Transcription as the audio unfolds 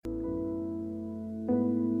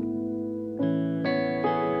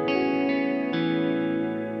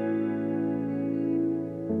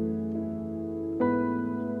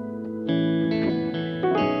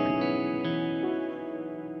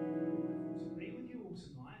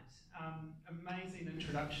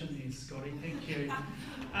introduction there, Scotty. Thank you.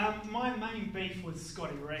 My main beef was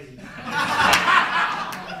Scotty Reid.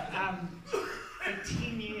 For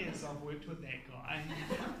 10 years I've worked with that guy,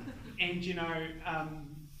 and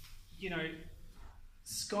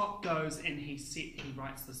Scott goes and he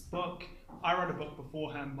writes this book. I wrote a book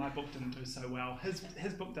before him. My book didn't do so well.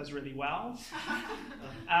 His book does really well.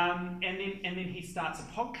 And then he starts a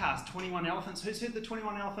podcast, 21 Elephants. Who's heard the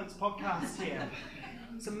 21 Elephants podcast here?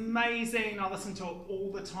 It's amazing. I listen to it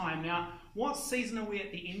all the time. Now, what season are we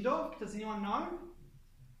at the end of? Does anyone know?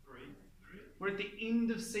 3. We're at the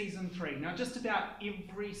end of season 3. Now, just about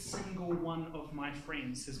every single one of my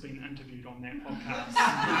friends has been interviewed on that podcast.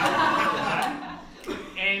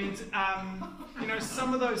 And,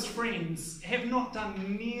 some of those friends have not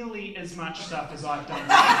done nearly as much stuff as I've done.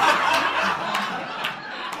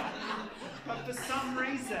 But for some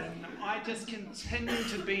reason, I just continue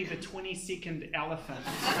to be the 22nd elephant.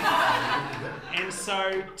 And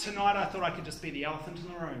so tonight I thought I could just be the elephant in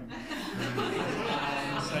the room.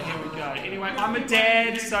 So here we go. Anyway, I'm a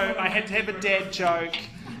dad, so I had to have a dad joke.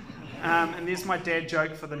 And there's my dad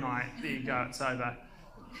joke for the night. There you go, it's over.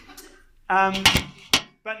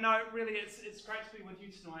 But no, really, it's great to be with you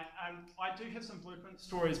tonight. I do have some blueprint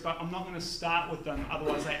stories, but I'm not going to start with them,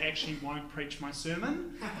 otherwise I actually won't preach my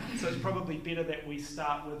sermon. So it's probably better that we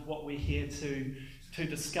start with what we're here to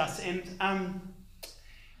discuss. And,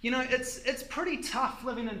 it's pretty tough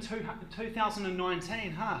living in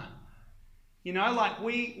 2019, huh?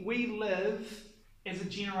 We live as a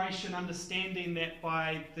generation understanding that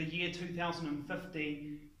by the year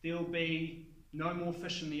 2050, there'll be no more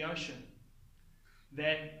fish in the ocean.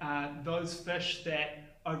 That those fish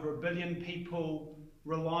that over 1 billion people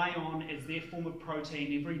rely on as their form of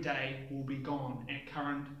protein every day will be gone at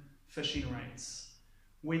current fishing rates.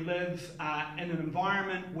 We live in an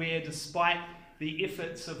environment where, despite the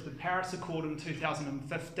efforts of the Paris Accord in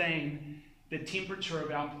 2015, the temperature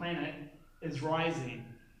of our planet is rising,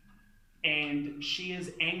 and she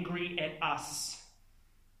is angry at us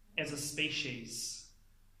as a species.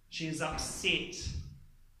 She is upset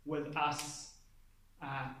with us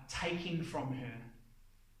taking from her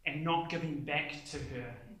and not giving back to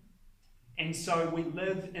her. And so we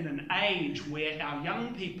live in an age where our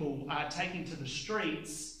young people are taking to the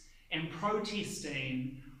streets and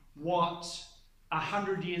protesting what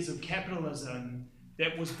 100 years of capitalism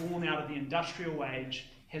that was born out of the industrial age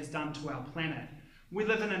has done to our planet. We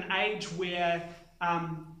live in an age where,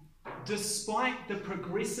 despite the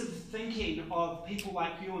progressive thinking of people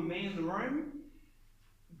like you and me in the room,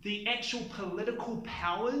 the actual political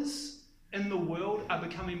powers in the world are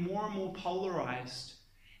becoming more and more polarized.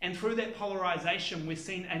 And through that polarization, we're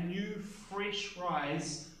seeing a new, fresh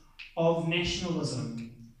rise of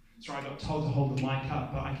nationalism. Sorry, I got told to hold the mic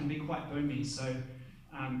up, but I can be quite boomy, so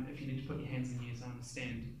if you need to put your hands in the ears, I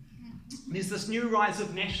understand. There's this new rise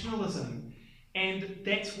of nationalism, and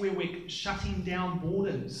that's where we're shutting down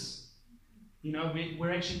borders.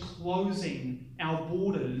 We're actually closing our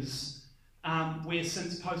borders, where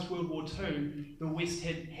since post-World War II, the West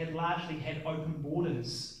had largely had open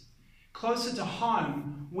borders. Closer to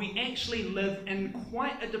home, we actually live in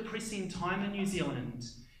quite a depressing time in New Zealand.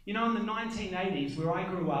 In the 1980s, where I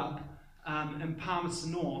grew up in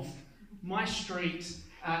Palmerston North, my street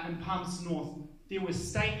in Palmerston North, there were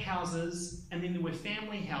state houses and then there were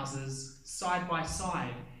family houses side by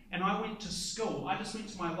side. And I went to school. I just went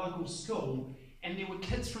to my local school, and there were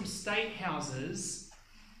kids from state houses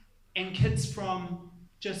and kids from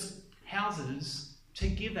just houses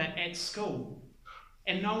together at school.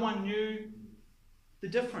 And no one knew the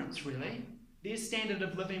difference, really. Their standard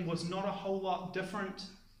of living was not a whole lot different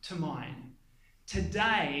to mine.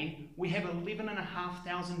 Today, we have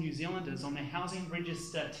 11,500 New Zealanders on the housing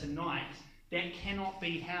register tonight that cannot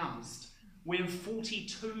be housed. We have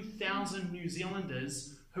 42,000 New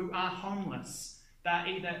Zealanders who are homeless. They're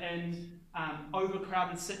either in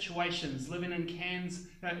overcrowded situations, living in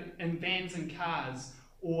vans and cars,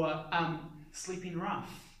 or sleeping rough.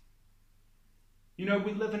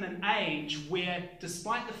 We live in an age where,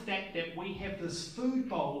 despite the fact that we have this food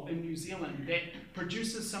bowl in New Zealand that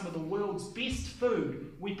produces some of the world's best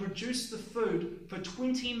food, we produce the food for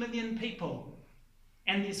 20 million people,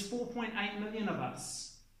 and there's 4.8 million of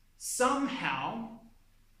us. Somehow,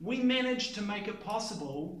 we managed to make it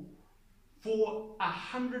possible for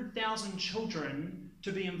 100,000 children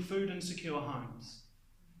to be in food insecure homes.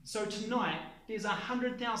 So tonight, there's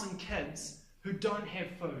 100,000 kids who don't have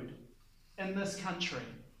food in this country.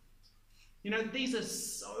 These are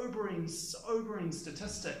sobering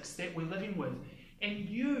statistics that we're living with. And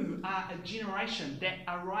you are a generation that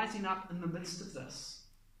are rising up in the midst of this.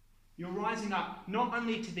 You're rising up not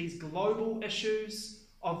only to these global issues,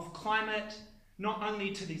 of climate, not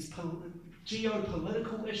only to these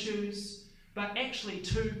geopolitical issues, but actually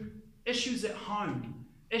to issues at home,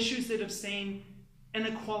 issues that have seen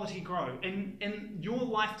inequality grow. In your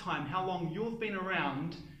lifetime, how long you've been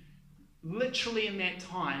around, literally in that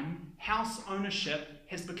time, house ownership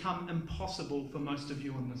has become impossible for most of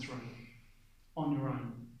you in this room on your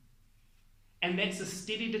own. And that's a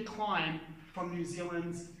steady decline from New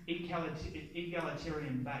Zealand's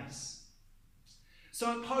egalitarian base.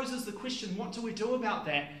 So it poses the question, what do we do about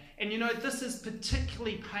that? And this is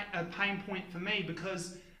particularly a pain point for me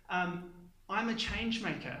because I'm a change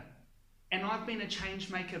maker. And I've been a change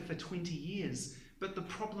maker for 20 years. But the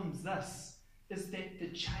problem's this, is that the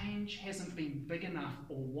change hasn't been big enough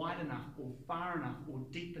or wide enough or far enough or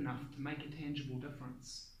deep enough to make a tangible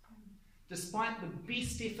difference. Despite the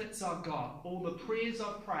best efforts I've got, all the prayers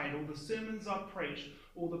I've prayed, all the sermons I've preached,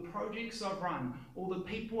 all the projects I've run, all the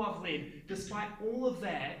people I've led, despite all of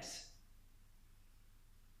that,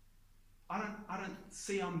 I don't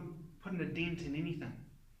see I'm putting a dent in anything.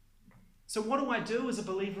 So what do I do as a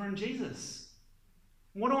believer in Jesus?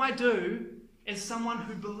 What do I do as someone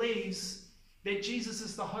who believes that Jesus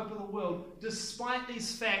is the hope of the world, despite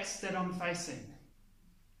these facts that I'm facing?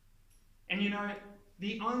 And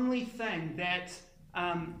the only thing that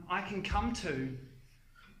I can come to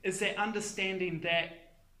is that understanding that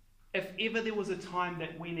if ever there was a time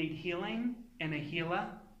that we need healing and a healer,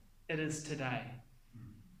 it is today.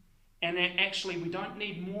 And that actually we don't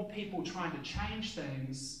need more people trying to change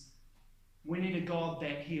things. We need a God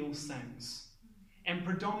that heals things. And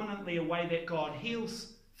predominantly a way that God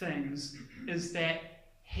heals things is that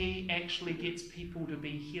he actually gets people to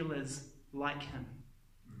be healers like him.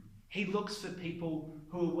 He looks for people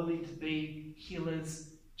who are willing to be healers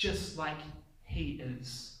just like he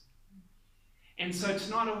is. And so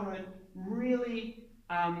tonight I want to really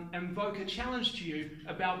invoke a challenge to you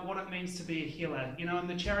about what it means to be a healer. In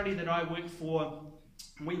the charity that I work for,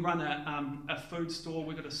 we run a food store.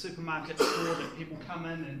 We've got a supermarket store that people come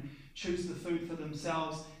in and choose the food for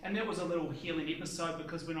themselves. And that was a little healing episode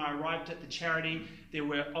because when I arrived at the charity, there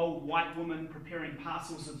were old white women preparing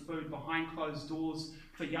parcels of food behind closed doors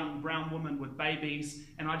for young brown women with babies.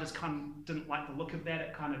 And I just kind of didn't like the look of that.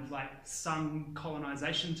 It kind of like sung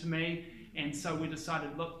colonization to me. And so we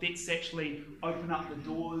decided, look, let's actually open up the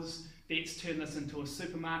doors. Let's turn this into a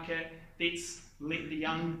supermarket. Let's let the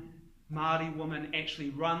young Māori women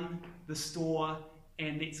actually run the store,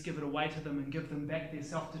 and let's give it away to them and give them back their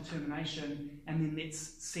self-determination, and then let's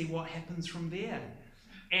see what happens from there.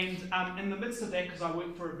 And in the midst of that, because I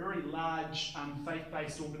work for a very large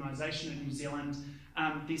faith-based organisation in New Zealand,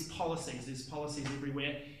 there's policies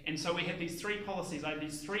everywhere. And so we have these three policies,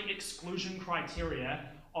 these three exclusion criteria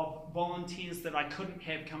of volunteers that I couldn't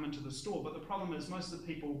have come into the store. But the problem is most of the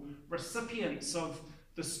people, recipients of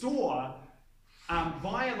the store,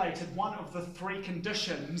 violated one of the three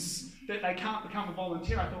conditions that they can't become a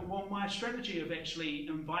volunteer. I thought, well, my strategy of actually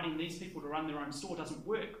inviting these people to run their own store doesn't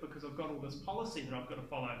work because I've got all this policy that I've got to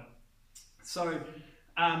follow. So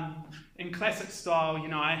in classic style,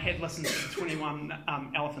 I had listened to the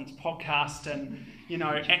 21 Elephants podcast and,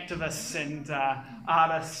 activists and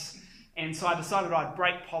artists. And so I decided I'd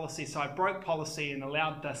break policy. So I broke policy and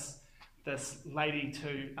allowed this lady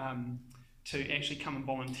to actually come and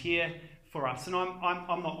volunteer for us. And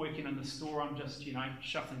I'm not working in the store. I'm just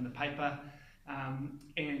shuffling the paper,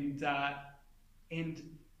 and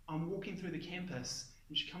I'm walking through the campus,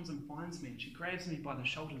 and she comes and finds me, and she grabs me by the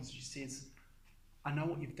shoulders, and she says, "I know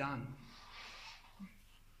what you've done.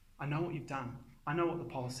 I know what you've done. I know what the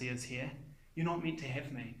policy is here. You're not meant to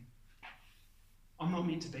have me. I'm not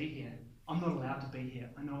meant to be here. I'm not allowed to be here.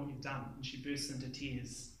 I know what you've done." And she bursts into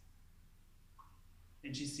tears.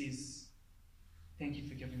 And she says, "Thank you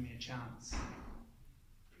for giving me a chance."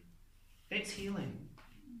 That's healing.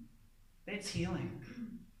 That's healing.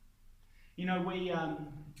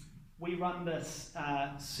 We run this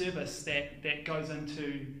service that goes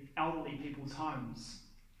into elderly people's homes.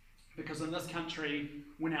 Because in this country,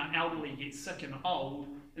 when our elderly get sick and old,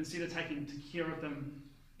 instead of taking care of them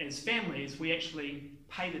as families, we actually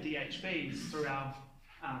pay the DHBs through our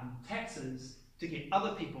taxes to get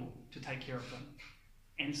other people to take care of them.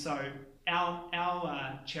 And so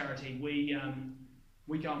our charity, we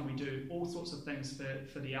go and we do all sorts of things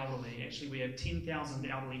for the elderly. Actually, we have 10,000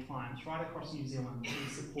 elderly clients right across New Zealand that we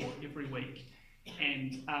support every week.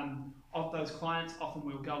 And of those clients, often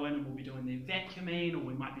we'll go in and we'll be doing their vacuuming, or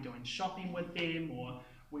we might be doing shopping with them, or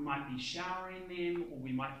we might be showering them, or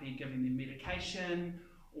we might be giving them medication,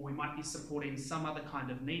 or we might be supporting some other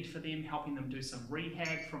kind of need for them, helping them do some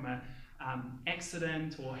rehab from an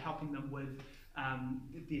accident, or helping them with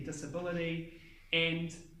their disability.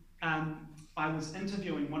 And I was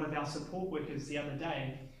interviewing one of our support workers the other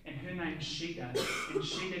day, and her name's Sheeta, and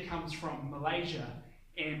Sheeta comes from Malaysia,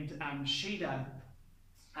 and Sheeta,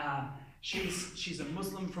 she's a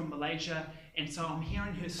Muslim from Malaysia, and so I'm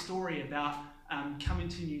hearing her story about coming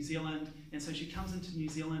to New Zealand, and so she comes into New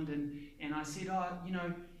Zealand, and I said,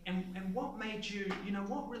 and what made you,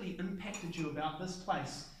 what really impacted you about this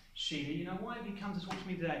place, Sheeta? Why have you come to talk to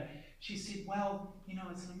me today? She said, well,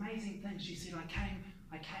 it's an amazing thing. She said, I came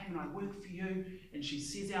and I work for you. And she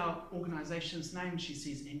says our organization's name. She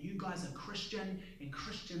says, and you guys are Christian, and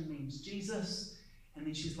Christian means Jesus. And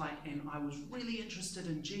then she's like, and I was really interested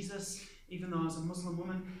in Jesus, even though I was a Muslim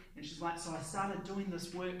woman. And she's like, so I started doing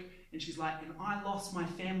this work. And she's like, and I lost my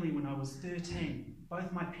family when I was 13.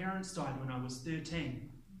 Both my parents died when I was 13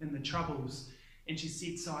 in the Troubles. And she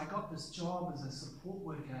said, so I got this job as a support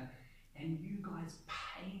worker, and you guys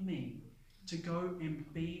pay me to go and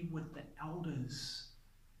be with the elders,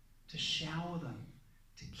 to shower them,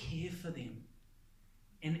 to care for them.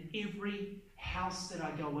 And every house that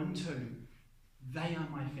I go into, they are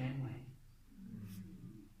my family.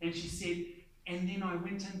 And she said, and then I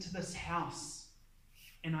went into this house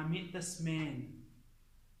and I met this man.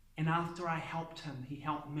 And after I helped him, he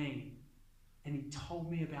helped me. And he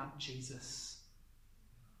told me about Jesus.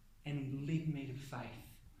 And he led me to faith.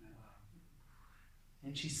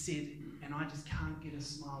 And she said, and I just can't get a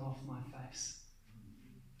smile off my face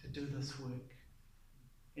to do this work.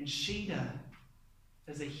 And Sheeta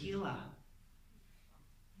is a healer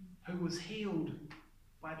who was healed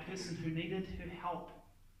by a person who needed her help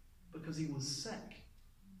because he was sick.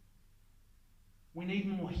 We need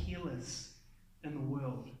more healers in the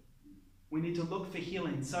world. We need to look for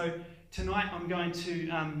healing. So tonight I'm going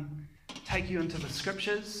to take you into the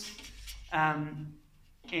scriptures.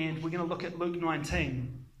 And we're going to look at Luke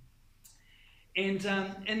 19. And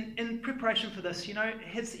in preparation for this,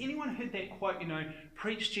 has anyone heard that quote,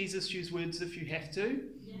 preach Jesus, use words if you have to?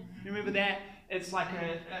 Yeah. Remember that? It's like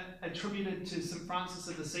attributed to St. Francis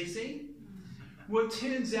of Assisi. Well, it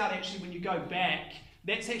turns out actually when you go back,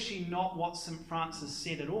 that's actually not what St. Francis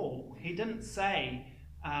said at all. He didn't say,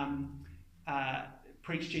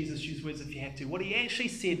 preach Jesus, use words if you have to. What he actually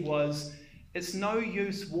said was, it's no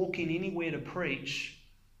use walking anywhere to preach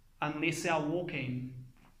unless our walking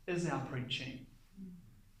is our preaching.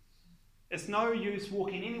 It's no use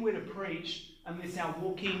walking anywhere to preach unless our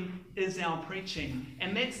walking is our preaching.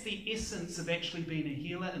 And that's the essence of actually being a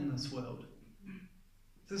healer in this world.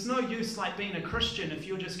 There's no use like being a Christian if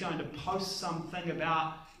you're just going to post something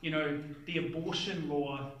about, the abortion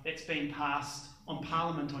law that's been passed on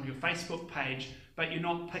Parliament on your Facebook page, but you're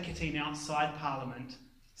not picketing outside Parliament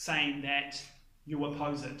saying that you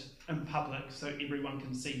oppose it in public so everyone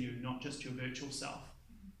can see you, not just your virtual self.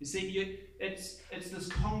 You see, it's this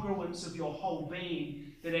congruence of your whole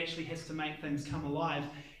being that actually has to make things come alive.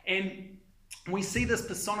 And we see this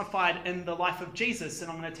personified in the life of Jesus,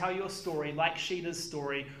 and I'm going to tell you a story like Sheeta's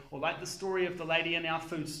story, or like the story of the lady in our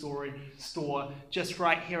food store, just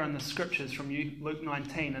right here in the scriptures from Luke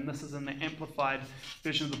 19, and this is in the Amplified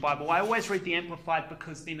version of the Bible. I always read the Amplified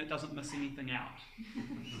because then it doesn't miss anything out.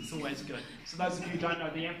 It's always good. So those of you who don't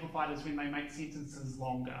know, the Amplified is when they make sentences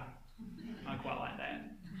longer. I quite like that.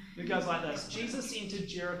 It goes like this. Jesus entered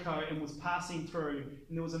Jericho and was passing through,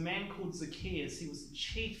 and there was a man called Zacchaeus. He was the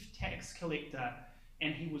chief tax collector,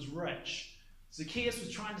 and he was rich. Zacchaeus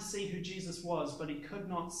was trying to see who Jesus was, but he could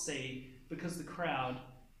not see because of the crowd,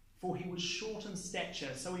 for he was short in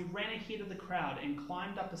stature. So he ran ahead of the crowd and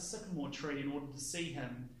climbed up a sycamore tree in order to see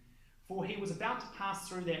him, for he was about to pass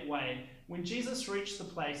through that way. When Jesus reached the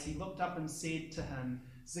place, he looked up and said to him,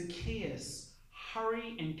 Zacchaeus,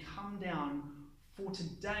 hurry and come down, for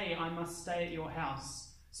today I must stay at your house.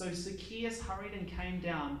 So Zacchaeus hurried and came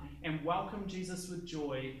down and welcomed Jesus with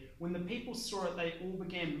joy. When the people saw it, they all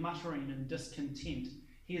began muttering in discontent.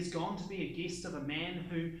 He has gone to be a guest of a man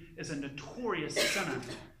who is a notorious sinner.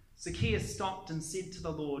 Zacchaeus stopped and said to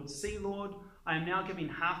the Lord, See, Lord, I am now giving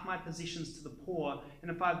half my possessions to the poor,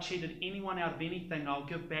 and if I have cheated anyone out of anything, I'll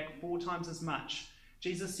give back 4 times as much.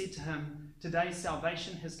 Jesus said to him, Today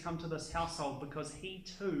salvation has come to this household, because he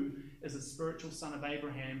too is a spiritual son of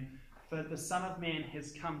Abraham. For the Son of Man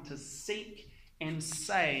has come to seek and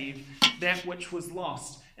save that which was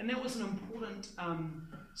lost. And that was an important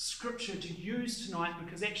scripture to use tonight,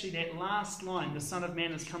 because actually that last line, the Son of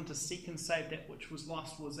Man has come to seek and save that which was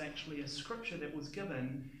lost, was actually a scripture that was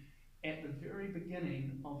given at the very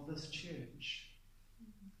beginning of this church.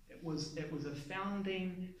 It was a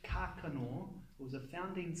founding kākano. It was a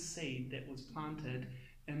founding seed that was planted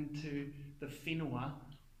into the whenua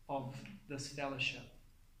of this fellowship.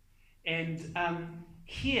 And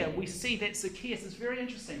here we see that Zacchaeus is very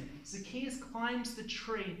interesting. Zacchaeus climbs the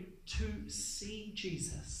tree to see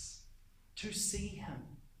Jesus, to see him.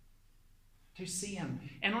 To see him.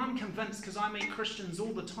 And I'm convinced, because I meet Christians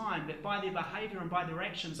all the time, that by their behaviour and by their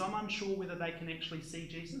actions, I'm unsure whether they can actually see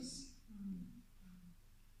Jesus.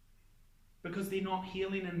 Because they're not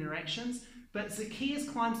healing in their actions. But Zacchaeus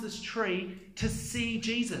climbs this tree to see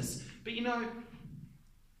Jesus. But you know,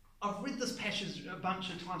 I've read this passage a bunch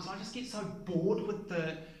of times, so I just get so bored with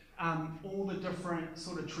all the different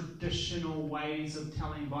sort of traditional ways of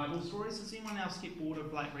telling Bible stories. Does anyone else get bored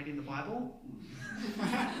of reading the Bible?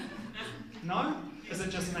 No? Is it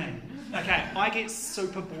just me? Okay, I get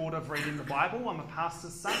super bored of reading the Bible. I'm a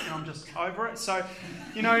pastor's son and I'm just over it. So,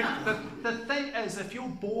 you know, the thing is, if you're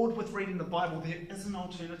bored with reading the Bible, there is an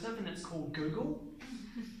alternative and it's called Google.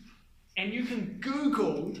 And you can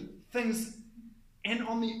Google things, and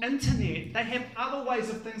on the internet, they have other ways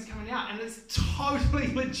of things coming out, and it's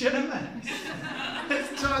totally legitimate.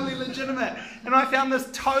 It's totally legitimate. And I found this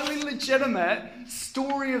totally legitimate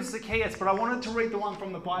story of Zacchaeus, but I wanted to read the one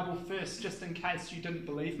from the Bible first, just in case you didn't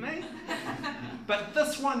believe me. But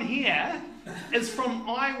this one here is from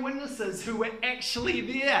eyewitnesses who were actually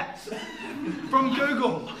there, from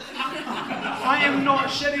Google. I am not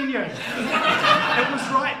shitting you. It was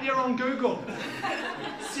right there on Google.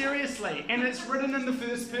 Seriously, and it's written in the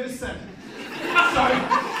first person. So,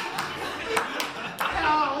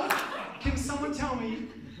 how can someone tell me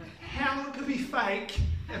how it could be fake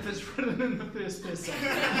if it's written in the first person? I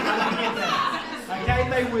don't get that. Okay,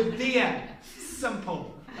 they were there.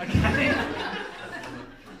 Simple. Okay?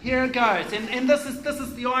 Here it goes. And this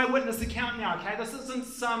is the eyewitness account now, okay? This isn't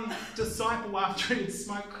some disciple after he'd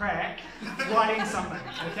smoked crack writing something,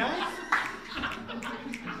 okay?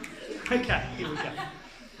 Okay, here we go.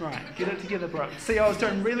 Right, get it together, bro. See, I was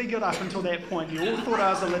doing really good up until that point. You all thought I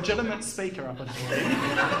was a legitimate speaker up until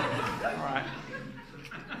that. All right.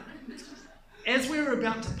 As we were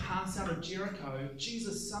about to pass out of Jericho,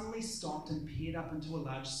 Jesus suddenly stopped and peered up into a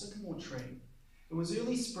large sycamore tree. It was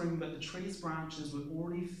early spring, but the tree's branches were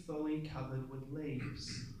already fully covered with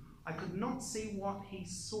leaves. I could not see what he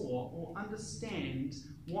saw or understand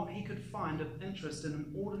what he could find of interest in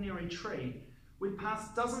an ordinary tree. We'd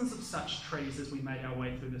passed dozens of such trees as we made our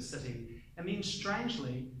way through the city, and then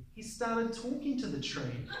strangely, he started talking to the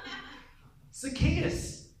tree.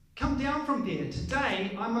 Zacchaeus, come down from there.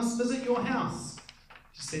 Today I must visit your house. Did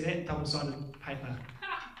you see that? Double-sided paper.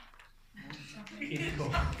 Yeah,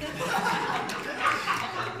 cool.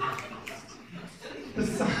 The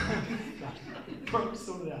sun...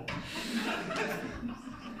 sort it out.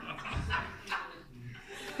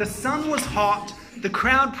 The sun was hot. The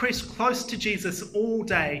crowd pressed close to Jesus all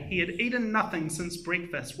day. He had eaten nothing since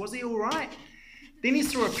breakfast. Was he all right? Then he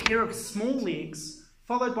saw a pair of small legs,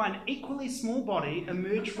 followed by an equally small body,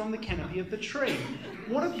 emerge from the canopy of the tree.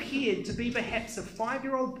 What appeared to be perhaps a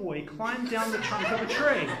 5-year-old boy climbed down the trunk of a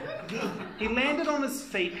tree. He landed on his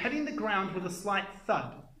feet, hitting the ground with a slight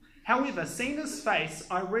thud. However, seeing his face,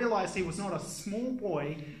 I realized he was not a small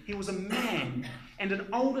boy, he was a man, and an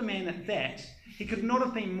older man at that. He could not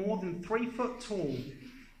have been more than 3 foot tall,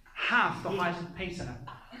 half the height of Peter.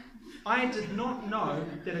 I did not know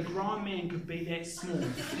that a grown man could be that small.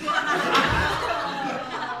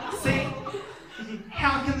 See,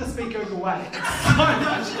 how can this be Google Way?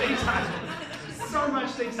 So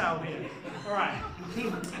much detail here. All right.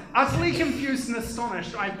 Utterly confused and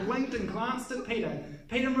astonished, I blinked and glanced at Peter.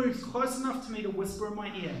 Peter moved close enough to me to whisper in my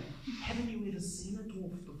ear, "Haven't you ever seen a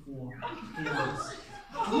dwarf before?" He asked.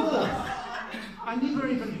 Dwarf? I never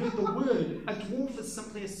even heard the word. A dwarf is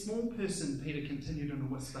simply a small person, Peter continued in a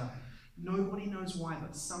whisper. Nobody knows why,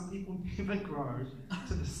 but some people never grow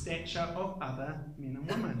to the stature of other men and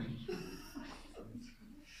women.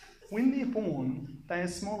 When they're born, they are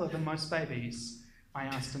smaller than most babies, I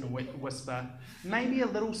asked in a whisper. Maybe a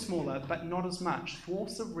little smaller, but not as much.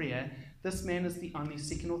 Dwarfs are rare. This man is the only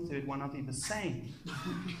second or third one I've ever seen.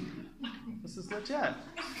 This is legit.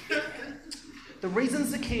 The reason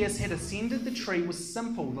Zacchaeus had ascended the tree was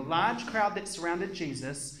simple. The large crowd that surrounded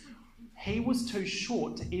Jesus, he was too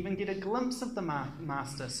short to even get a glimpse of the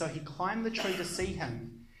master, so he climbed the tree to see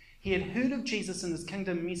him. He had heard of Jesus and his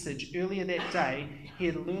kingdom message earlier that day. He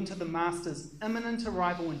had learned of the master's imminent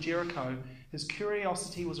arrival in Jericho. His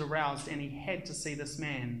curiosity was aroused and he had to see this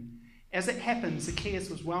man. As it happened, Zacchaeus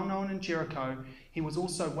was well known in Jericho. He was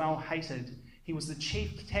also well hated. He was the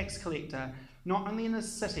chief tax collector, not only in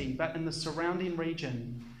his city, but in the surrounding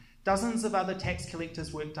region. Dozens of other tax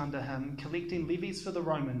collectors worked under him, collecting levies for the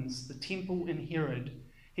Romans, the temple, and Herod.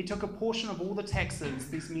 He took a portion of all the taxes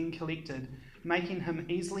these men collected, making him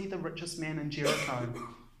easily the richest man in Jericho.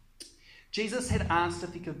 Jesus had asked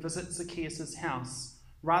if he could visit Zacchaeus' house.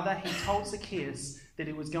 Rather, he told Zacchaeus that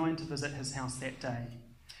he was going to visit his house that day.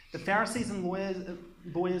 The Pharisees and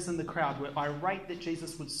lawyers in the crowd were irate that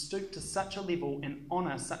Jesus would stoop to such a level and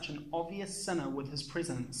honour such an obvious sinner with his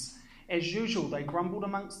presence. As usual, they grumbled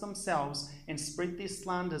amongst themselves and spread their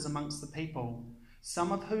slanders amongst the people,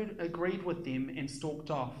 some of whom agreed with them and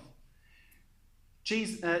stalked off.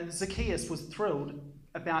 Zacchaeus was thrilled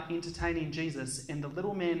about entertaining Jesus, and the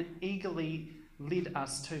little man eagerly led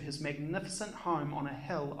us to his magnificent home on a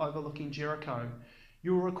hill overlooking Jericho.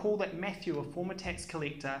 You will recall that Matthew, a former tax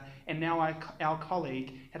collector and now our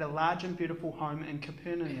colleague, had a large and beautiful home in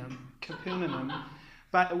Capernaum,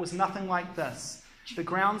 but it was nothing like this. The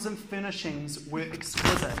grounds and furnishings were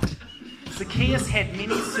exquisite. Zacchaeus had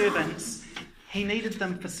many servants. He needed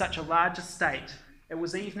them for such a large estate. It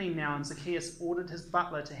was evening now, and Zacchaeus ordered his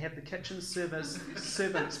butler to have the kitchen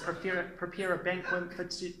servants prepare a banquet for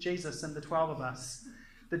Jesus and the 12 of us.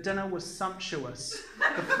 The dinner was sumptuous,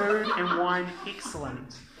 the food and wine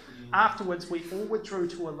excellent. Afterwards, we all withdrew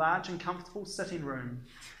to a large and comfortable sitting room.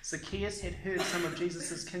 Zacchaeus had heard some of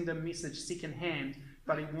Jesus' kingdom message secondhand,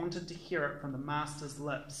 but he wanted to hear it from the Master's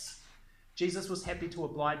lips. Jesus was happy to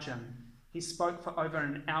oblige him. He spoke for over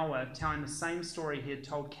an hour, telling the same story he had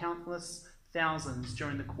told countless thousands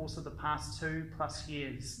during the course of the past 2+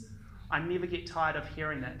 years. I never get tired of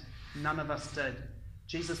hearing it. None of us did.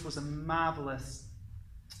 Jesus was a marvellous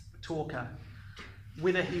talker,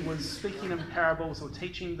 whether he was speaking in parables or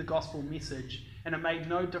teaching the gospel message, and it made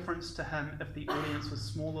no difference to him if the audience was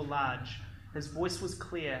small or large. His voice was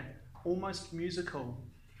clear, almost musical,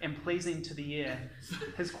 and pleasing to the ear.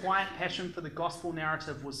 His quiet passion for the gospel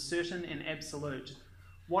narrative was certain and absolute.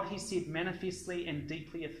 What he said manifestly and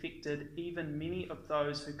deeply affected even many of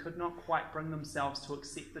those who could not quite bring themselves to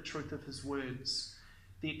accept the truth of his words.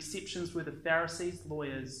 The exceptions were the Pharisees,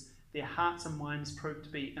 lawyers. Their hearts and minds proved to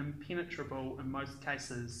be impenetrable in most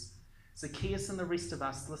cases. Zacchaeus and the rest of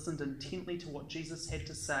us listened intently to what Jesus had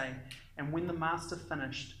to say, and when the master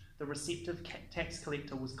finished, the receptive tax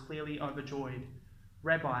collector was clearly overjoyed.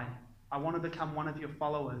 Rabbi, I want to become one of your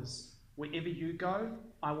followers. Wherever you go,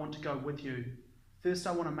 I want to go with you. First,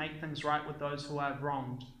 I want to make things right with those who I have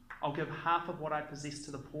wronged. I'll give half of what I possess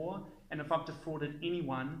to the poor, and if I've defrauded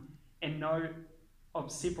anyone and know of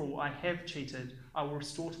several I have cheated, I will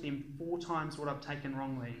restore to them 4 times what I've taken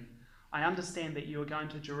wrongly. I understand that you are going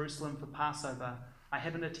to Jerusalem for Passover. I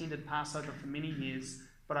haven't attended Passover for many years,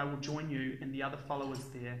 but I will join you and the other followers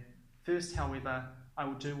there. First, however, I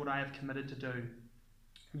will do what I have committed to do.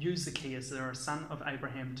 You, Zacchaeus, are a son of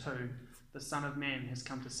Abraham too. The Son of Man has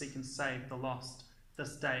come to seek and save the lost.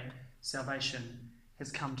 This day, salvation has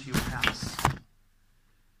come to your house.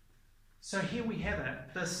 So here we have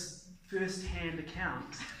it, this first-hand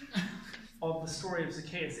account of the story of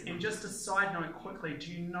Zacchaeus. And just a side note quickly,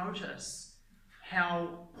 do you notice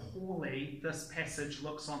how poorly this passage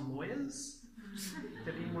looks on lawyers?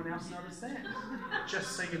 Did anyone else notice that?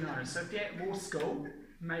 Just so you know. So if you're at law school,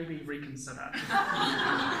 maybe reconsider.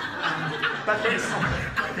 But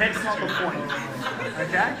that's not the point.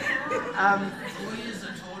 Okay? Lawyers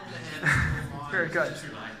are taught to have very good.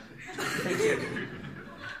 Thank you.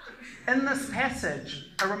 In this passage,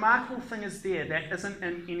 a remarkable thing is there that isn't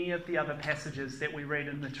in any of the other passages that we read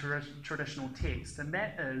in the traditional text, and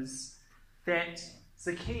that is that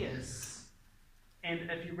Zacchaeus, and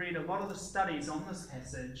if you read a lot of the studies on this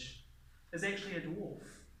passage, is actually a dwarf.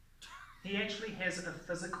 He actually has a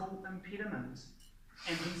physical impediment,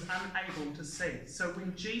 and he's unable to see. So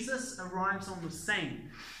when Jesus arrives on the scene,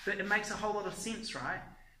 it makes a whole lot of sense, right?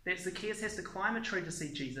 That Zacchaeus has to climb a tree to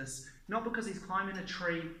see Jesus, not because he's climbing a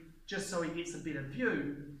tree just so he gets a better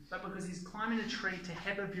view, but because he's climbing a tree to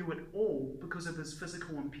have a view at all because of his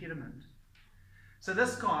physical impediment. So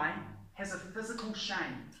this guy has a physical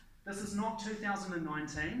shame. This is not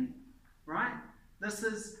 2019, right? This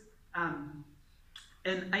is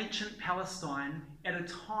in ancient Palestine at a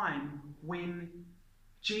time when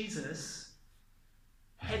Jesus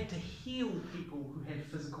had to heal people who had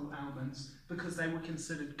physical ailments because they were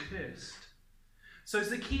considered cursed. So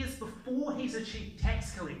Zacchaeus, before he's a chief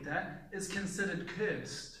tax collector, is considered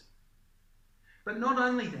cursed. But not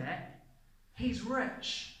only that, he's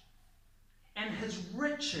rich. And his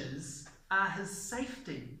riches are his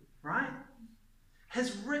safety, right?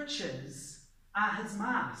 His riches are his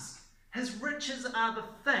mask. His riches are the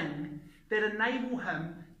thing that enable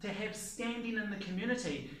him to have standing in the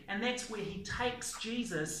community. And that's where he takes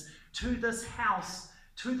Jesus to this house,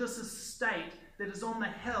 to this estate that is on the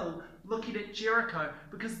hill looking at Jericho,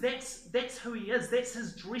 because that's who he is. That's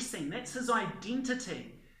his dressing. That's his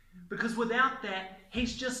identity. Because without that,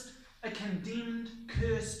 he's just a condemned,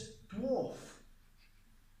 cursed dwarf.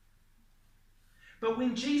 But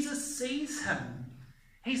when Jesus sees him,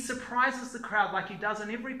 he surprises the crowd like he does in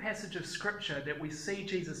every passage of Scripture that we see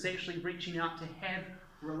Jesus actually reaching out to have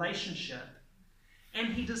relationship.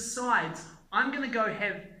 And he decides, I'm going to go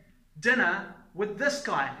have dinner with this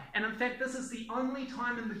guy. And in fact, this is the only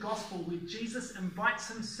time in the gospel where Jesus invites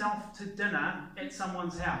himself to dinner at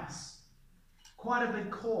someone's house. Quite a big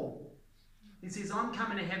call. He says, I'm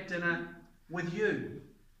coming to have dinner with you.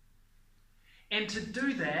 And to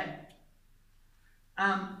do that,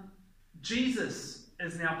 Jesus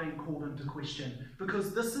is now being called into question,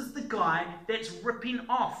 because this is the guy that's ripping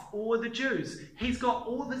off all of the Jews. He's got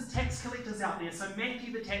all of his tax collectors out there. So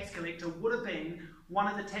Matthew the tax collector would have been one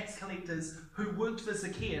of the tax collectors who worked for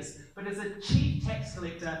Zacchaeus. But as a chief tax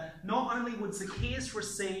collector, not only would Zacchaeus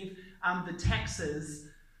receive the taxes,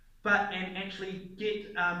 and actually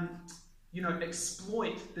get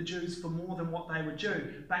exploit the Jews for more than what they were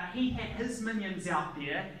due. But he had his minions out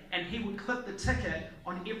there, and he would clip the ticket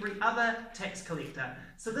on every other tax collector.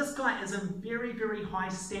 So this guy is in very, very high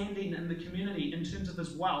standing in the community in terms of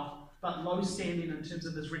his wealth, but low standing in terms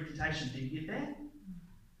of his reputation. Do you get that?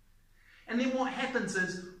 And then what happens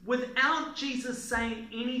is, without Jesus saying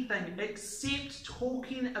anything except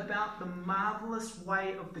talking about the marvelous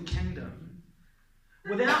way of the kingdom,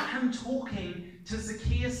 without him talking to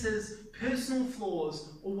Zacchaeus' personal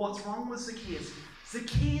flaws or what's wrong with Zacchaeus,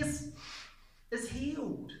 Zacchaeus is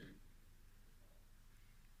healed.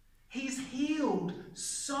 He's healed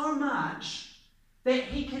so much that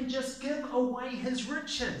he can just give away his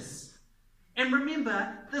riches. And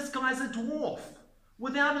remember, this guy's a dwarf.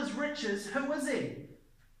 Without his riches, who is he?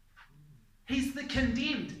 He's the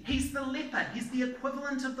condemned. He's the leper. He's the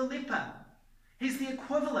equivalent of the leper. He's the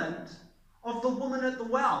equivalent of the woman at the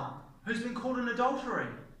well who's been caught in adultery.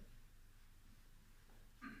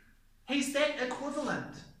 He's that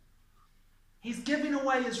equivalent. He's giving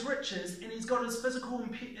away his riches, and he's got his physical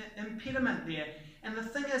impediment there. And the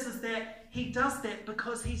thing is that he does that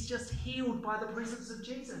because he's just healed by the presence of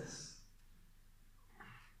Jesus.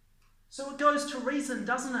 So it goes to reason,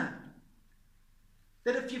 doesn't it?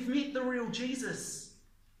 That if you've met the real Jesus,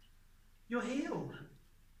 you're healed.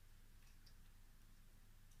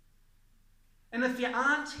 And if you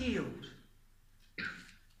aren't healed,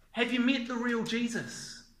 have you met the real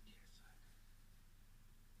Jesus?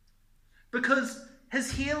 Because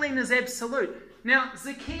his healing is absolute. Now,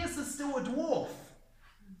 Zacchaeus is still a dwarf.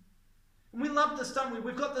 And we love this, don't we?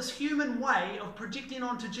 We've got this human way of projecting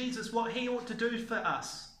onto Jesus what he ought to do for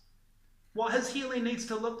us. What his healing needs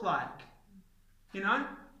to look like. You know?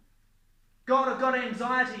 God, I've got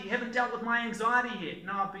anxiety. You haven't dealt with my anxiety yet.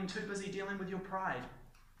 No, I've been too busy dealing with your pride.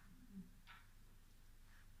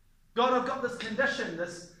 God, I've got this condition,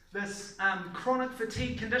 this chronic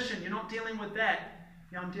fatigue condition. You're not dealing with that.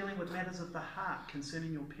 Yeah, I'm dealing with matters of the heart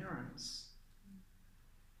concerning your parents.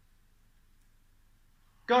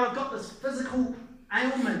 God, I've got this physical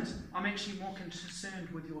ailment. I'm actually more concerned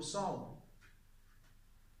with your soul.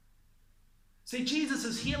 See, Jesus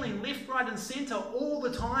is healing left, right, and centre all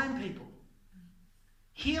the time, people.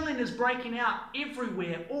 Healing is breaking out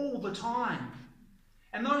everywhere all the time.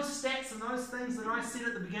 And those stats and those things that I said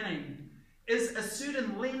at the beginning is a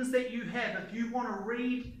certain lens that you have if you want to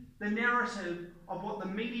read the narrative of what the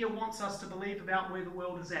media wants us to believe about where the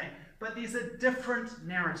world is at. But there's a different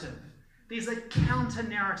narrative. There's a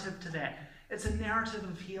counter-narrative to that. It's a narrative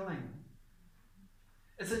of healing.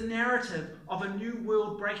 It's a narrative of a new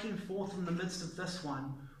world breaking forth in the midst of this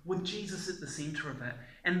one with Jesus at the centre of it.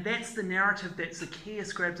 And that's the narrative that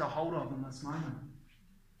Zacchaeus grabs a hold of in this moment.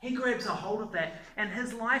 He grabs a hold of that, and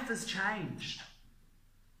his life has changed.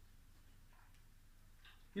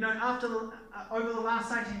 You know, over the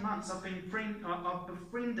last 18 months, I've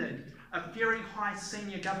befriended a very high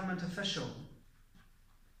senior government official.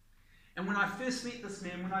 And when I first met this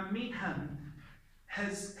man, when I met him,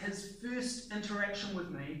 his first interaction with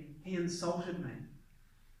me, he insulted me.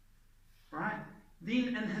 Right?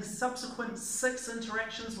 Then in his subsequent 6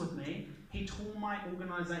 interactions with me, he tore my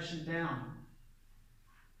organisation down.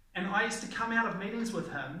 And I used to come out of meetings with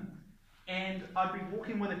him, and I'd be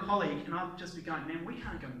walking with a colleague, and I'd just be going, man, we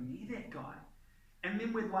can't go near that guy. And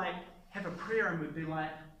then we'd have a prayer, and we'd be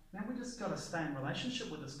like, man, we just got to stay in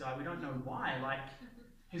relationship with this guy. We don't know why.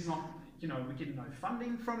 He's not, we're getting no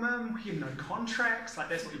funding from him. We have no contracts.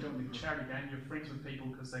 That's what you're doing with charity game. You're friends with people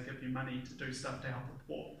because they give you money to do stuff to help the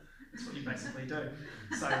poor. That's what you basically do.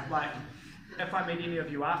 So, if I meet any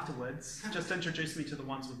of you afterwards, just introduce me to the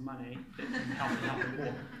ones with money that can help me help the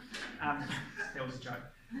poor. That was a joke.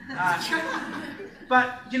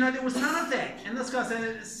 But, there was none of that. And this guy's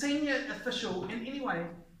a senior official. And anyway,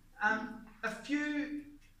 a few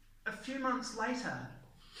months later,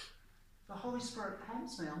 the Holy Spirit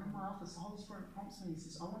prompts me. I'm in my office. The Holy Spirit prompts me. He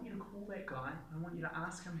says, I want you to call that guy. I want you to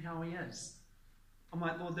ask him how he is. I'm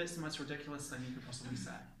like, Lord, that's the most ridiculous thing you could possibly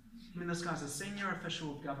say. I mean, this guy's a senior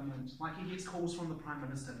official of government. Like, he gets calls from the Prime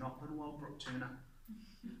Minister, not little old Brooke Turner.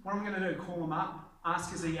 What am I going to do? Call him up?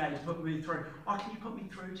 Ask his EA to put me through? Oh, can you put me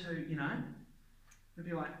through to, you know? He'd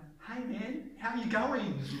be like, hey man, how are you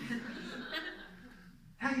going?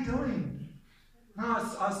 How are you doing? No,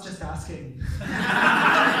 I was just asking.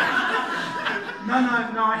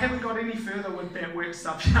 No, I haven't got any further with that work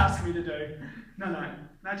stuff you asked me to do. No,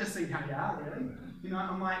 just see how you are, really. You know,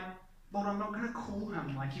 I'm like, Lord, I'm not going to call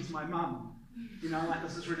him like he's my mum. You know, like,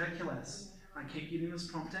 this is ridiculous. I keep getting this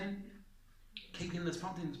prompting. This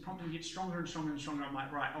prompting gets stronger and stronger and stronger. I'm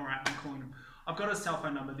like, right, all right, I'm calling him. I've got his cell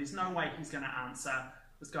phone number. There's no way he's going to answer.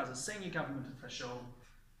 This guy's a senior government official.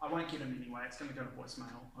 I won't get him anyway. It's going to go to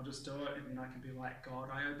voicemail. I'll just do it, and then I can be like, God,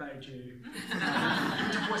 I obeyed you.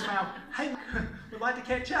 To voicemail, hey, we'd like to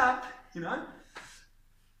catch up, you know?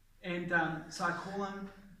 And so I call him,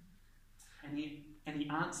 and he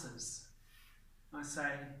answers. I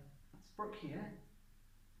say, it's Brooke here.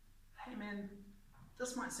 Hey, man,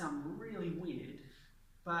 this might sound really weird,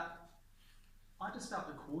 but I just felt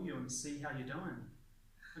to call you and see how you're doing.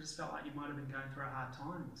 I just felt like you might have been going through a hard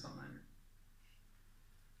time or something.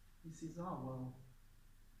 He says, oh, well,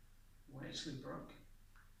 actually, Brooke,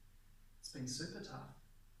 it's been super tough.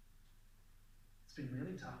 It's been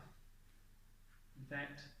really tough. In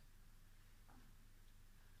fact,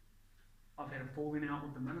 I've had a falling out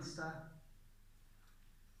with the minister.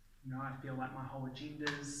 You know, I feel like my whole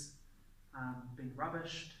agenda's been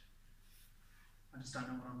rubbished. I just don't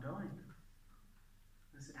know what I'm doing.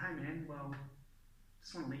 I said, hey man, well,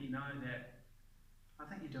 just want to let you know that I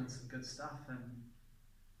think you're doing some good stuff, and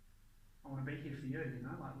I want to be here for you, you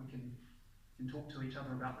know, like we can talk to each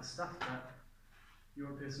other about this stuff, but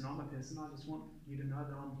you're a person, I'm a person. I just want you to know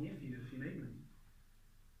that I'm here for you if you need me.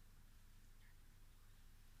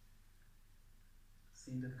 It's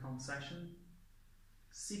the end of the conversation.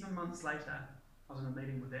 7 months later, I was in a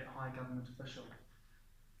meeting with that high government official.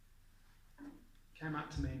 He came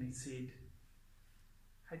up to me and he said,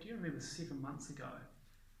 hey, do you remember 7 months ago,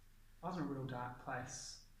 I was in a real dark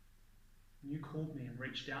place, and you called me and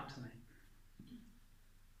reached out to me.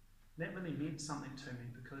 That really meant something to me,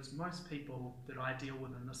 because most people that I deal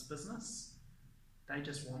with in this business, they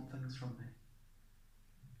just want things from me.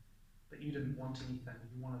 But you didn't want anything.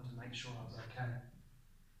 You wanted to make sure I was okay.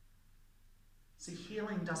 See,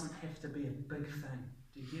 healing doesn't have to be a big thing.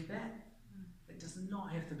 Do you get that? It does not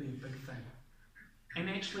have to be a big thing. And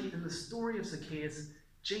actually, in the story of Zacchaeus,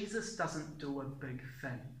 Jesus doesn't do a big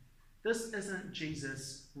thing. This isn't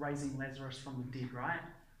Jesus raising Lazarus from the dead, right?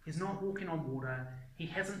 He's not walking on water. He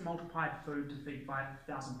hasn't multiplied food to feed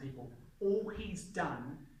 5,000 people. All he's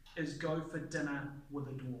done is go for dinner with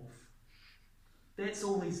a dwarf. That's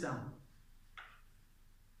all he's done.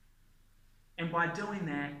 And by doing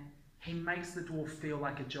that, he makes the dwarf feel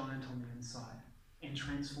like a giant on the inside and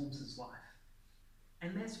transforms his life.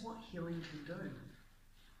 And that's what healing can do.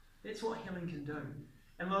 That's what healing can do.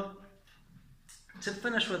 And look, to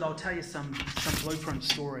finish with, I'll tell you some blueprint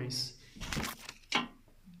stories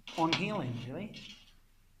on healing, really.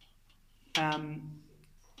 I've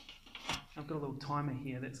got a little timer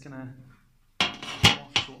here that's going to go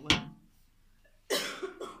off shortly.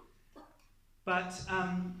 But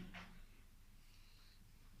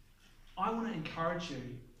I want to encourage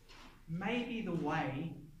you, maybe the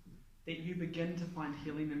way that you begin to find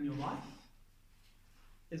healing in your life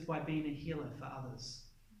is by being a healer for others.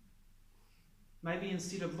 Maybe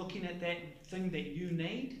instead of looking at that thing that you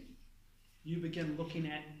need, you begin looking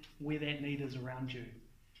at where that need is around you.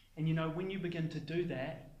 And you know, when you begin to do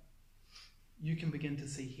that, you can begin to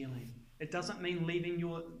see healing. It doesn't mean leaving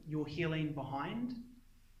your healing behind.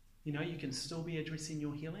 You know, you can still be addressing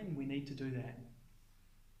your healing. We need to do that.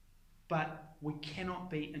 But we cannot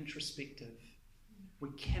be introspective. We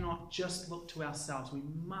cannot just look to ourselves. We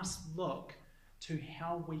must look to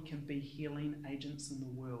how we can be healing agents in the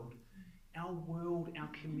world. Our world, our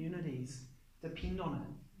communities depend on it.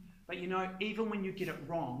 But you know, even when you get it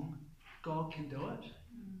wrong, God can do it.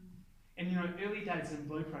 And you know, early days in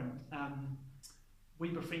Blueprint, we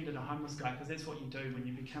befriended a homeless guy, because that's what you do when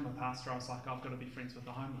you become a pastor. I was like, I've got to be friends with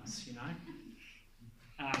the homeless, you know.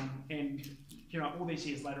 And you know, all these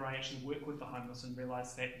years later, I actually work with the homeless and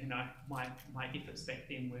realised that, you know, my efforts back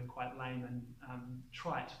then were quite lame and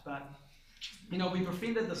trite. But you know, we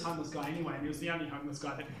befriended this homeless guy anyway, and he was the only homeless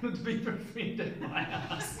guy that wanted to be befriended by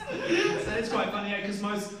us. So that's quite funny, because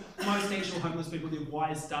most actual homeless people, they're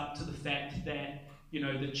wised up to the fact that, you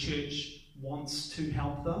know, the church wants to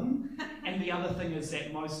help them, And the other thing is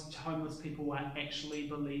that most homeless people are actually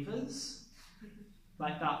believers.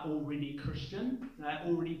 Like they're already Christian, they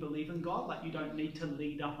already believe in God. Like you don't need to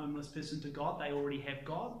lead a homeless person to God, they already have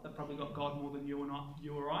God. They've probably got God more than you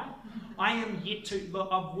or I. I am yet to, look,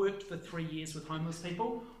 I've worked for 3 years with homeless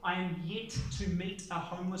people. I am yet to meet a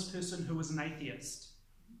homeless person who is an atheist.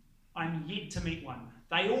 I'm yet to meet one.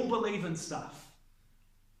 They all believe in stuff.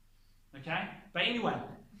 Okay? But anyway,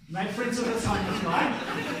 made friends with this homeless guy.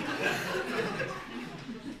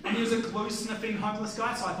 And he was a glue sniffing homeless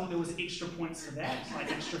guy, so I thought there was extra points for that,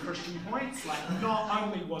 like extra Christian points. Like not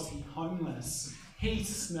only was he homeless, he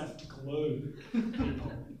sniffed glue.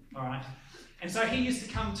 People. Alright. And so he used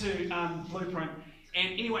to come to Blueprint,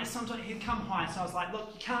 and anyway, sometimes he'd come high, so I was like, look,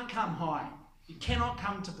 you can't come high. You cannot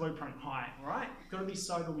come to Blueprint high, alright? You've got to be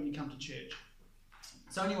sober when you come to church.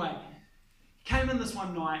 So anyway, came in this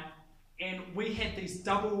one night, and we had these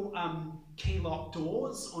double key lock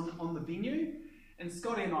doors on the venue. And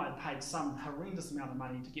Scotty and I had paid some horrendous amount of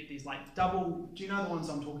money to get these like double, do you know the ones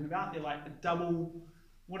I'm talking about? They're like a double,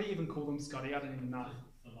 what do you even call them, Scotty? I don't even know.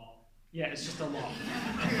 A lock. Yeah, it's just a lock.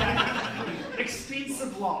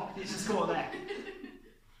 Expensive lock, let's just call it that.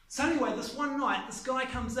 So anyway, this one night, this guy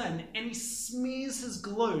comes in and he smears his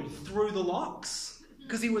glue through the locks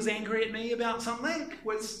because he was angry at me about something,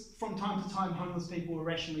 which from time to time homeless people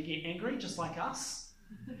irrationally get angry, just like us.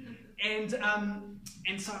 And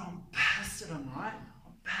so I'm pissed at him, right?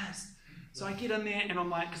 I'm pissed. So I get in there and I'm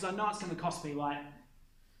like, because I know it's going to cost me like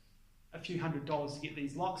a few $100s to get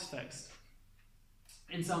these locks fixed.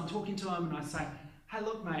 And so I'm talking to him and I say, hey,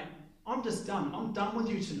 look, mate, I'm just done. I'm done with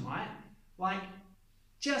you tonight. Like,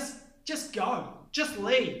 just go. Just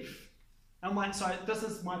leave. I'm like, so this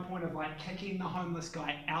is my point of like kicking the homeless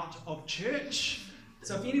guy out of church.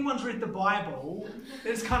 So if anyone's read the Bible,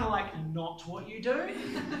 it's kind of like not what you do.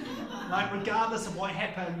 Like regardless of what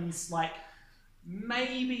happens, like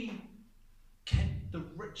maybe kick the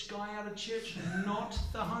rich guy out of church, not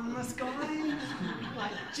the homeless guy.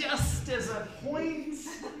 Like just as a point,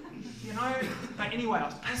 you know. But anyway, I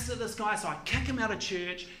was pissed at this guy, so I kick him out of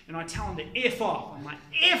church and I tell him to F off. I'm like,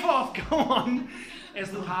 F off, go on. As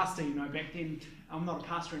the pastor, you know, back then, I'm not a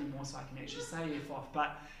pastor anymore, so I can actually say F off,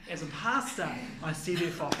 but as a pastor, I said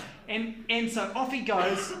F off. And so off he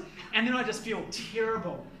goes, and then I just feel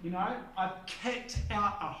terrible, you know? I've kicked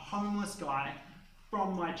out a homeless guy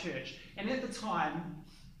from my church. And at the time,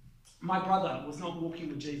 my brother was not walking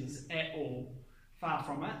with Jesus at all, far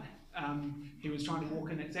from it. He was trying to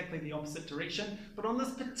walk in exactly the opposite direction. But on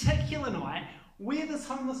this particular night, where this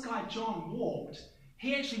homeless guy, John, walked,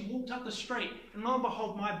 he actually walked up the street, and lo and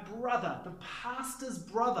behold, my brother, the pastor's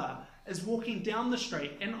brother, is walking down the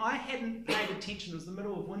street, and I hadn't paid attention, it was the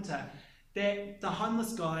middle of winter, that the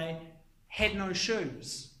homeless guy had no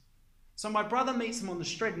shoes. So my brother meets him on the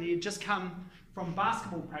street, and he had just come from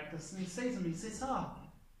basketball practice, and he sees him, he says, oh,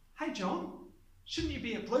 hey John, shouldn't you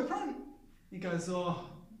be at Blueprint? He goes, oh,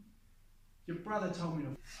 your brother told me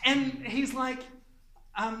to. And he's like,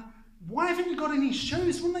 why haven't you got any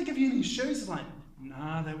shoes? Wouldn't they give you any shoes? He's like,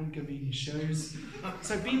 nah, they wouldn't give me any shoes.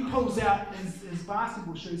 So Ben pulls out his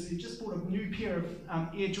basketball shoes. He just bought a new pair of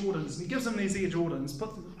Air Jordans. And he gives him these Air Jordans,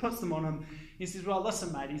 puts them on him. He says, well,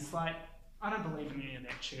 listen, mate. He's like, I don't believe in any of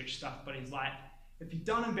that church stuff, but he's like, if you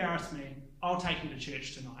don't embarrass me, I'll take you to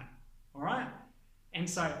church tonight. All right? And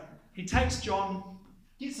so he takes John,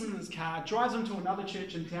 gets him in his car, drives him to another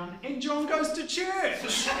church in town, and John goes to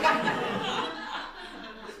church.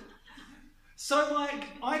 So, like,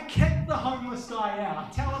 I kick the homeless guy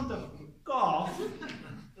out, tell him to fuck off.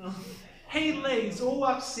 He leaves all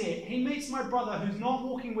upset. He meets my brother who's not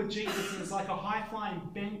walking with Jesus and is like a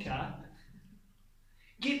high-flying banker,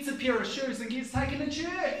 gets a pair of shoes and gets taken to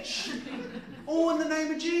church. All in the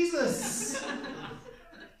name of Jesus.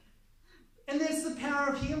 And that's the power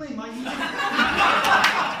of healing. Like,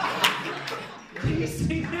 can you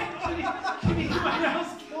see that? Can anyone else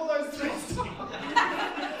pull those things together?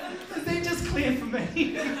 Is that just clear for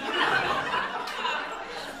me?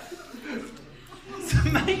 It's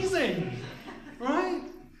amazing, right?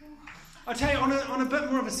 I'll tell you, on a bit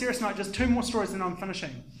more of a serious note, just 2 more stories and I'm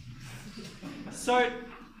finishing. So,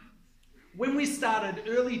 when we started,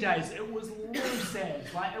 early days, it was loose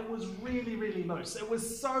as, like, it was really, really loose. It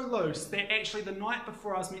was so loose that actually the night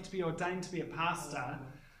before I was meant to be ordained to be a pastor,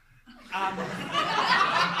 I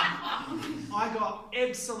got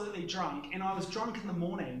absolutely drunk, and I was drunk in the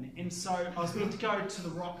morning, and so I was meant to go to the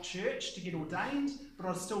Rock Church to get ordained, but I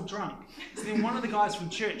was still drunk. So then one of the guys from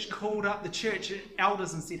church called up the church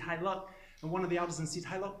elders and said, hey, look, and one of the elders said,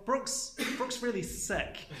 hey, look, Brooks really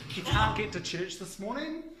sick. He can't get to church this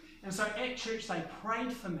morning. And so at church they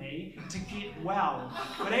prayed for me to get well.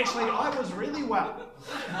 But actually I was really well.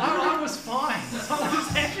 I was fine. I was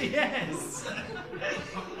happy as.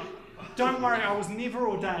 Don't worry, I was never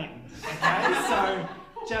ordained. Okay? So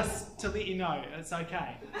just to let you know, it's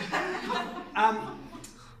okay.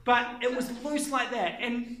 But it was loose like that.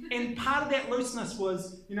 And part of that looseness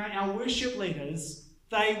was, our worship leaders,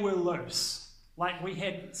 they were loose. Like we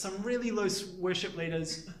had some really loose worship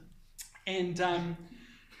leaders and I'm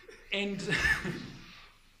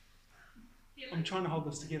trying to hold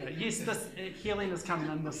this together. Yes, this healing is coming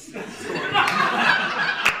in this story.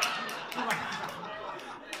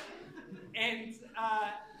 And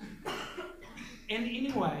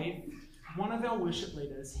anyway, one of our worship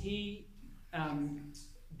leaders, he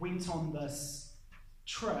went on this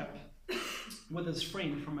trip with his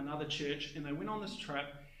friend from another church, and they went on this trip,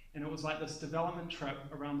 and it was like this development trip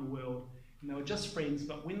around the world, and they were just friends,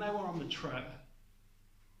 but when they were on the trip,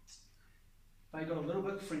 they got a little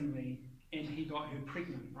bit friendly, and he got her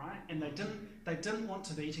pregnant, right? And they didn't want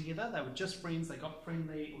to be together, they were just friends, they got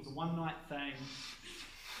friendly, it was a one-night thing,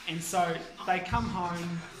 and so they come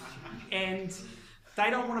home, and they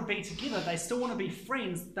don't want to be together, they still want to be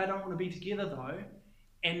friends, they don't want to be together though,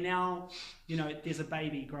 and now, there's a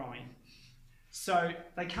baby growing. So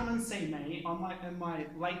they come and see me. I'm in my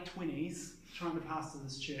late 20s, trying to pastor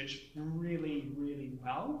this church really, really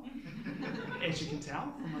well, as you can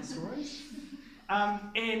tell from my stories.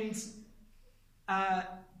 And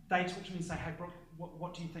they talk to me and say, hey, Brooke,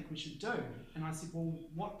 what do you think we should do? And I said, well,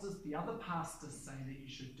 what does the other pastors say that you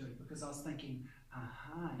should do? Because I was thinking,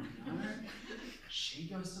 she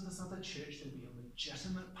goes to this other church, there'll be a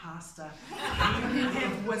legitimate pastor, he will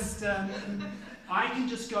have wisdom, I can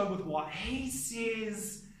just go with what he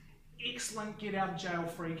says, excellent get out of jail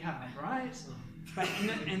free card, right?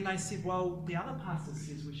 And they said, well, the other pastor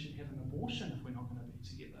says we should have an abortion if we're not going to be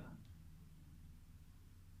together.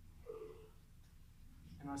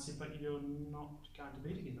 And I said, but you're not going to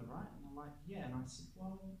be together, right? And I'm like, yeah. And I said,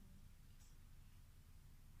 well,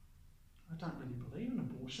 I don't really believe in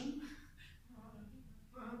abortion.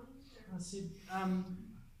 I said,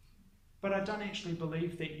 but I don't actually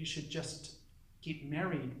believe that you should just get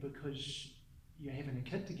married because you're having a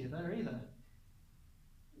kid together either.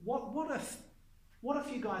 What if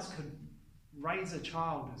you guys could raise a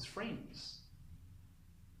child as friends?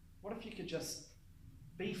 What if you could just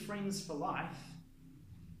be friends for life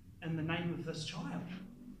in the name of this child?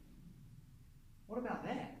 What about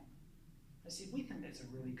that? They said, we think that's a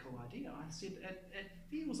really cool idea. I said, it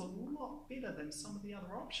feels a lot better than some of the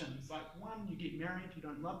other options. Like, one, you get married, you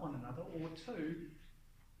don't love one another, or two,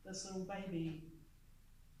 this little baby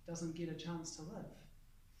doesn't get a chance to live.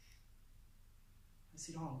 I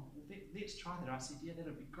said, oh, well, let's try that. I said, yeah,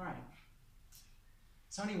 that'd be great.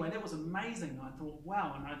 So anyway, that was amazing. I thought,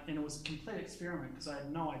 wow, and it was a complete experiment because I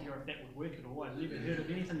had no idea if that would work at all. I'd never heard of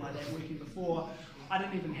anything like that working before. I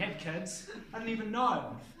didn't even have kids. I didn't even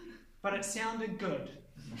know. But it sounded good.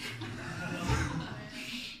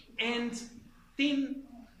 And then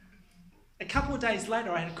a couple of days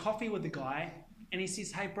later, I had a coffee with the guy, and he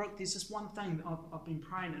says, hey, Brooke, there's just one thing I've been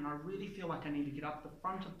praying, and I really feel like I need to get up the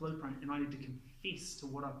front of Blueprint, and I need to confess to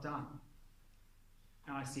what I've done.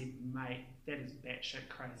 And I said, mate, that is batshit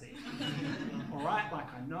crazy. All right,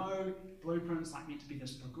 like I know Blueprint's like meant to be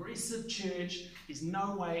this progressive church. There's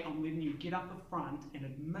no way I'm letting you get up the front and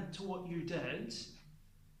admit to what you did,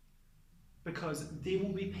 because there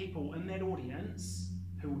will be people in that audience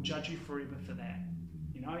who will judge you forever for that.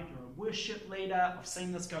 You're a worship leader, I've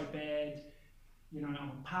seen this go bad, I'm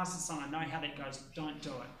a pastor's son, I know how that goes, don't do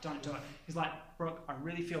it. He's like, Brooke, I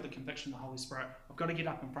really feel the conviction of the Holy Spirit, I've got to get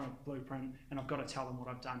up in front of Blueprint and I've got to tell them what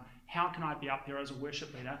I've done. How can I be up there as a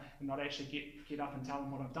worship leader and not actually get up and tell them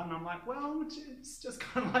what I've done? And I'm like, well, it's just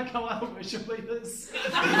kind of like how other worship leaders.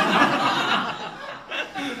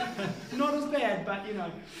 Not as bad, but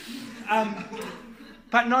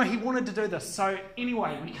but no, he wanted to do this. So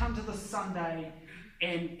anyway, we come to this Sunday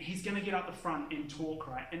and he's going to get up the front and talk,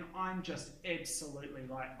 right? And I'm just absolutely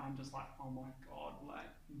I'm just like, oh my God, like,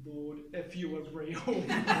 Lord, if you are real,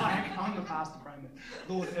 like, I'm the pastor praying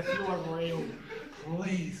that, Lord, if you are real,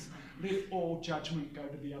 please let all judgment go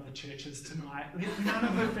to the other churches tonight. Let none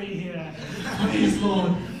of it be here. Please,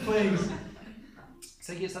 Lord, please.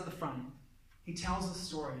 So he gets up the front. He tells a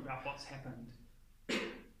story about what's happened.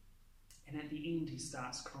 And at the end, he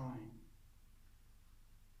starts crying.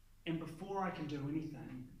 And before I can do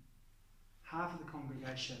anything, half of the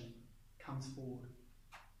congregation comes forward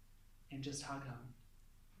and just hug him.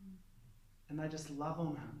 And they just love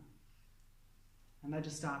on him. And they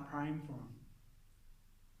just start praying for him.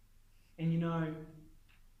 And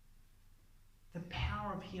The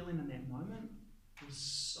power of healing in that moment was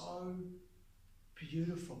so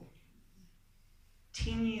beautiful.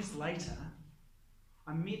 10 years later,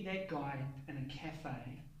 I met that guy in a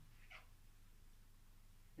cafe,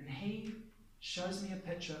 and he shows me a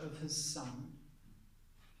picture of his son.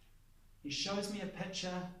 He shows me a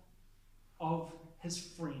picture of his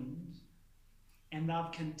friend, and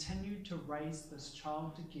they've continued to raise this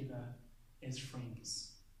child together as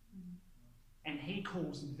friends. And he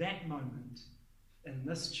calls that moment in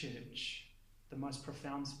this church the most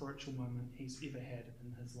profound spiritual moment he's ever had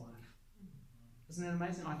in his life. Isn't that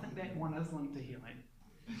amazing? I think that one is linked to healing.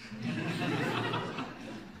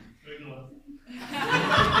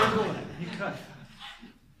 You could.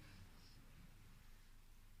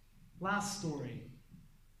 Last story.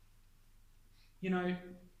 You know,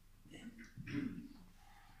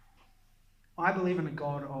 I believe in a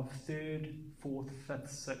God of 3rd, 4th, 5th,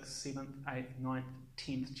 6th, 7th, 8th, 9th,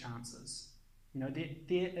 10th chances. You know,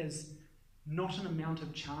 there is not an amount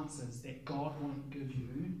of chances that God won't give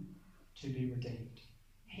you to be redeemed.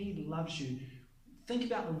 He loves you. Think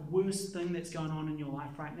about the worst thing that's going on in your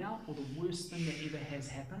life right now, or the worst thing that ever has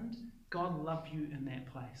happened. God loved you in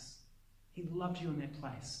that place. He loved you in that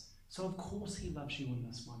place. So of course he loves you in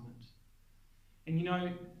this moment. And you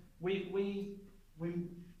know, we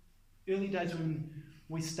early days when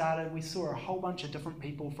we started, we saw a whole bunch of different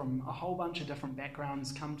people from a whole bunch of different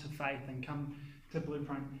backgrounds come to faith and come to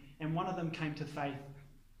Blueprint. And one of them came to faith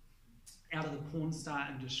out of the porn star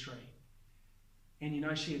industry. And you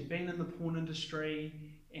know, she had been in the porn industry,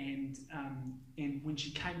 and when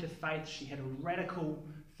she came to faith, she had a radical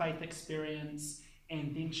faith experience,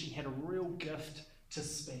 and then she had a real gift to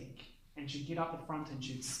speak. And she'd get up the front and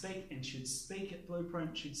she'd speak at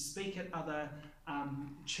Blueprint, she'd speak at other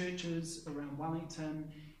churches around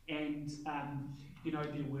Wellington, and you know,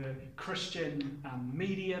 there were Christian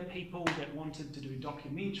media people that wanted to do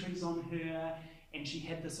documentaries on her, and she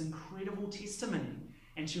had this incredible testimony.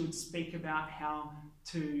 And she would speak about how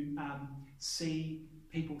to see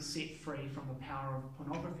people set free from the power of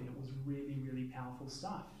pornography. It was really, really powerful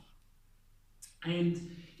stuff.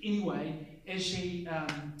 And anyway, as she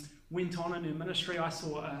went on in her ministry, I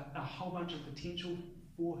saw a whole bunch of potential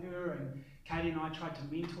for her, and Katie and I tried to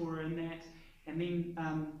mentor her in that. And then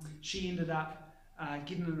she ended up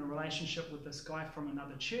getting in a relationship with this guy from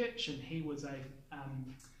another church, and he was a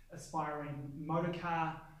aspiring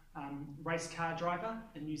motorcar race car driver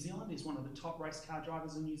in New Zealand. He's one of the top race car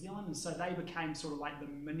drivers in New Zealand, and so they became sort of like the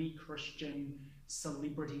mini Christian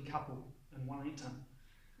celebrity couple in Wellington.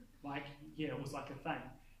 Like, yeah, it was like a thing.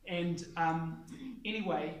 And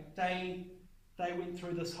anyway, they went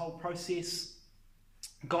through this whole process,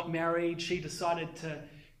 got married. She decided to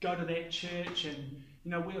go to that church, and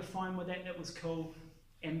you know, we were fine with that. That was cool.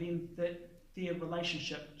 And then their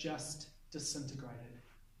relationship just disintegrated.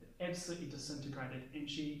 Absolutely disintegrated, and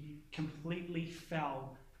she completely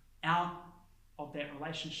fell out of that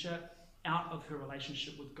relationship, out of her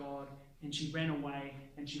relationship with God, and she ran away,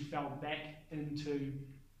 and she fell back into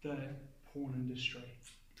the porn industry.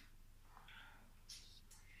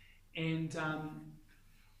 And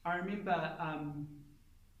I remember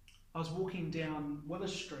I was walking down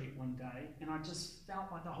Willis Street one day, and I just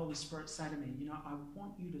felt like the Holy Spirit say to me, you know, I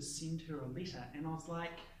want you to send her a letter. And I was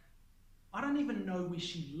like, I don't even know where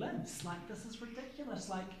she lives. Like, this is ridiculous.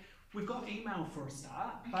 Like, we've got email for a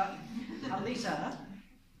start, but a letter,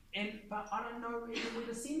 but I don't know where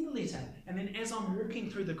to send the letter. And then as I'm walking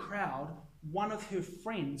through the crowd, one of her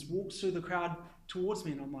friends walks through the crowd towards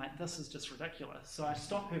me, and I'm like, this is just ridiculous. So I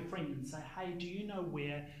stop her friend and say, hey, do you know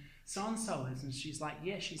where so-and-so is? And she's like,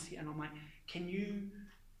 yeah, she's here. And I'm like, can you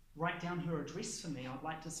write down her address for me? I'd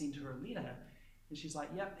like to send her a letter. And she's like,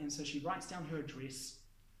 yep. And so she writes down her address.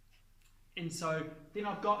 And so then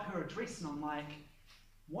I've got her address, and I'm like,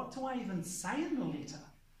 what do I even say in the letter?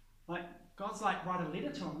 Like, God's like, write a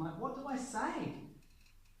letter to her. I'm like, what do I say?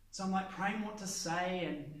 So I'm like praying what to say,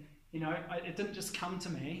 and you know, it didn't just come to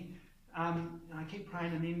me. And I keep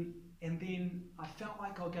praying, and then I felt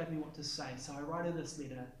like God gave me what to say. So I wrote her this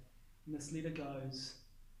letter, and this letter goes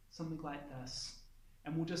something like this.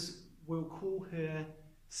 And we'll call her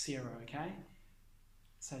Sarah, okay?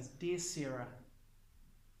 It says, Dear Sarah,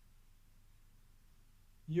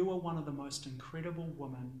 you are one of the most incredible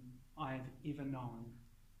women I have ever known.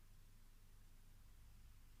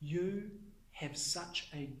 You have such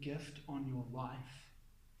a gift on your life,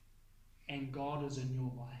 and God is in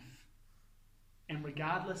your life. And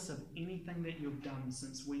regardless of anything that you've done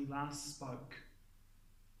since we last spoke,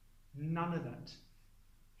 none of it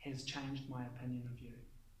has changed my opinion of you.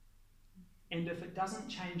 And if it doesn't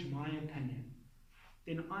change my opinion,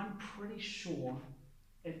 then I'm pretty sure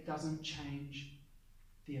it doesn't change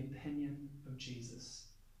the opinion of Jesus.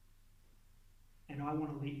 And I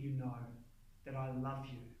want to let you know that I love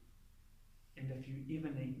you. And if you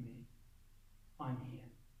ever need me, I'm here.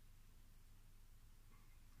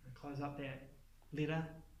 I close up that letter,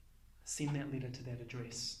 send that letter to that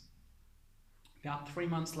address. About 3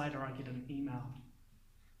 months later, I get an email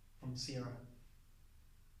from Sarah.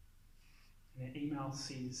 And that email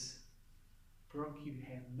says, Brooke, you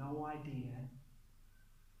have no idea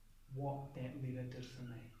what that letter did for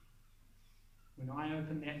me. When I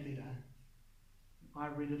opened that letter, I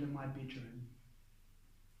read it in my bedroom,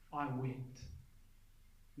 I wept.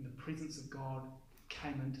 And the presence of God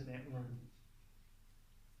came into that room.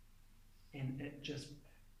 And it just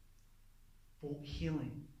brought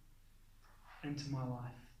healing into my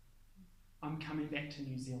life. I'm coming back to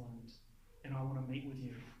New Zealand and I want to meet with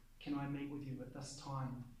you. Can I meet with you at this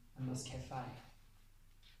time in this cafe?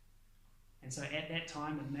 And so at that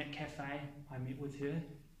time in that cafe, I met with her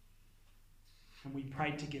and we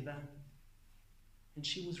prayed together and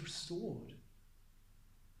she was restored.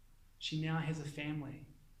 She now has a family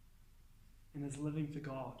and is living for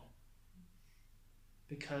God,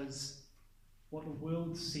 because what the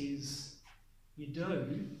world says you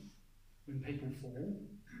do when people fall,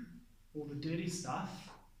 all the dirty stuff,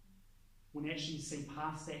 when you actually see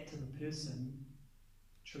past that to the person,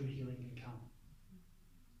 true healing can come.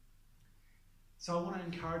 So I want to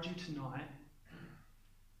encourage you tonight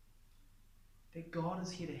that God is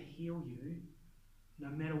here to heal you no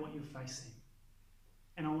matter what you're facing.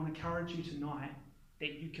 And I want to encourage you tonight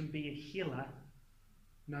that you can be a healer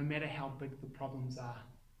no matter how big the problems are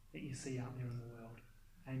that you see out there in the world.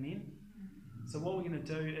 Amen? So what we're going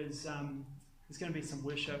to do is, there's going to be some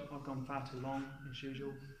worship. I've gone far too long, as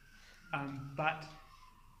usual. But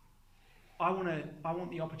I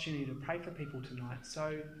want the opportunity to pray for people tonight.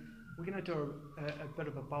 So we're going to do a bit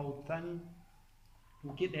of a bold thing.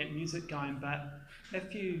 We'll get that music going, but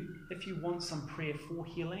if you want some prayer for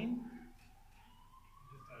healing,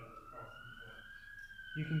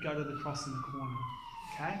 you can go to the cross in the corner.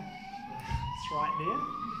 Okay? It's right there.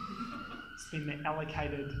 It's been the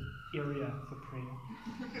allocated area for prayer.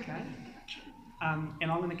 Okay?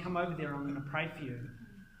 And I'm going to come over there and I'm going to pray for you.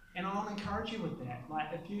 And I want to encourage you with that. Like,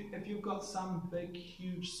 if you've got some big,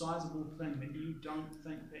 huge, sizable thing that you don't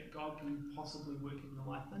think that God can possibly work in your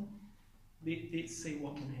life in, let's see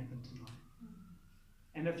what can happen tonight.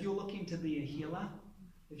 And if you're looking to be a healer,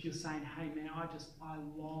 if you're saying, hey man, I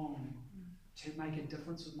long to make a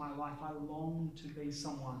difference with my life, I long to be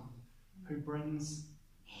someone who brings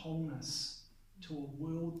wholeness to a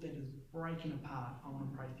world that is breaking apart, I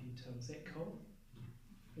want to pray for you too. Is that cool?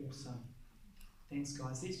 Awesome. Thanks,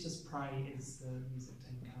 guys. Let's just pray as the music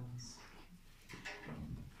team comes.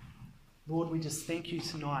 Lord, we just thank you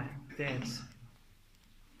tonight that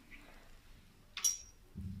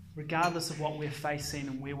regardless of what we're facing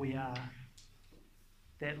and where we are,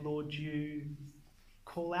 that, Lord, you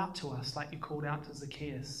call out to us like you called out to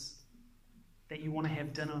Zacchaeus, that you want to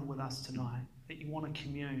have dinner with us tonight, that you want to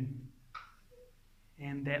commune,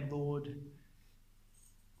 and that, Lord,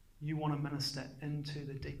 you want to minister into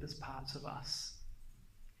the deepest parts of us.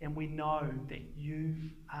 And we know that you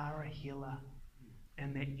are a healer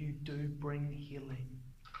and that you do bring healing.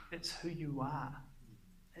 It's who you are.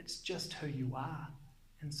 It's just who you are.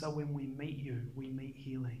 And so when we meet you, we meet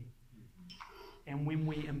healing. And when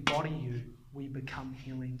we embody you, we become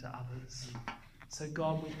healing to others. So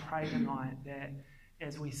God, we pray tonight that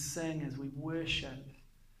as we sing, as we worship,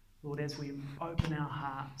 Lord, as we open our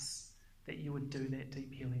hearts, that you would do that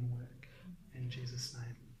deep healing work. In Jesus'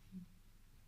 name.